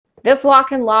This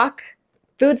lock and lock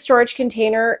food storage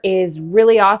container is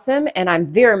really awesome and I'm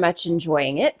very much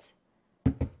enjoying it.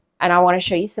 And I want to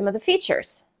show you some of the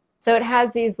features. So it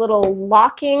has these little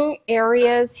locking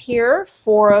areas here,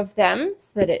 4 of them,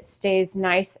 so that it stays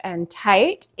nice and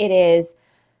tight. It is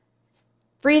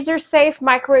freezer safe,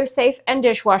 microwave safe, and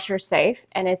dishwasher safe.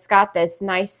 And it's got this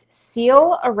nice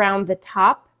seal around the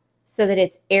top so that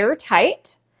it's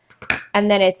airtight. And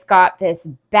then it's got this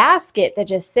basket that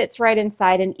just sits right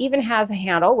inside and even has a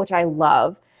handle, which I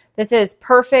love. This is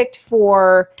perfect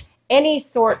for any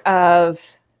sort of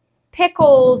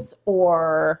pickles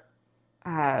or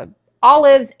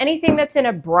olives. Anything that's in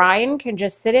a brine can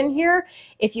just sit in here.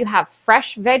 If you have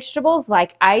fresh vegetables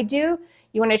like I do,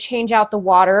 you want to change out the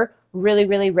water really,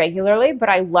 really regularly. But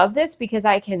I love this because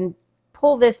I can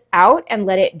pull this out and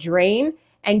let it drain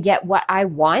and get what I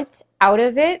want out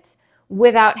of it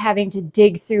without having to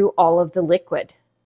dig through all of the liquid.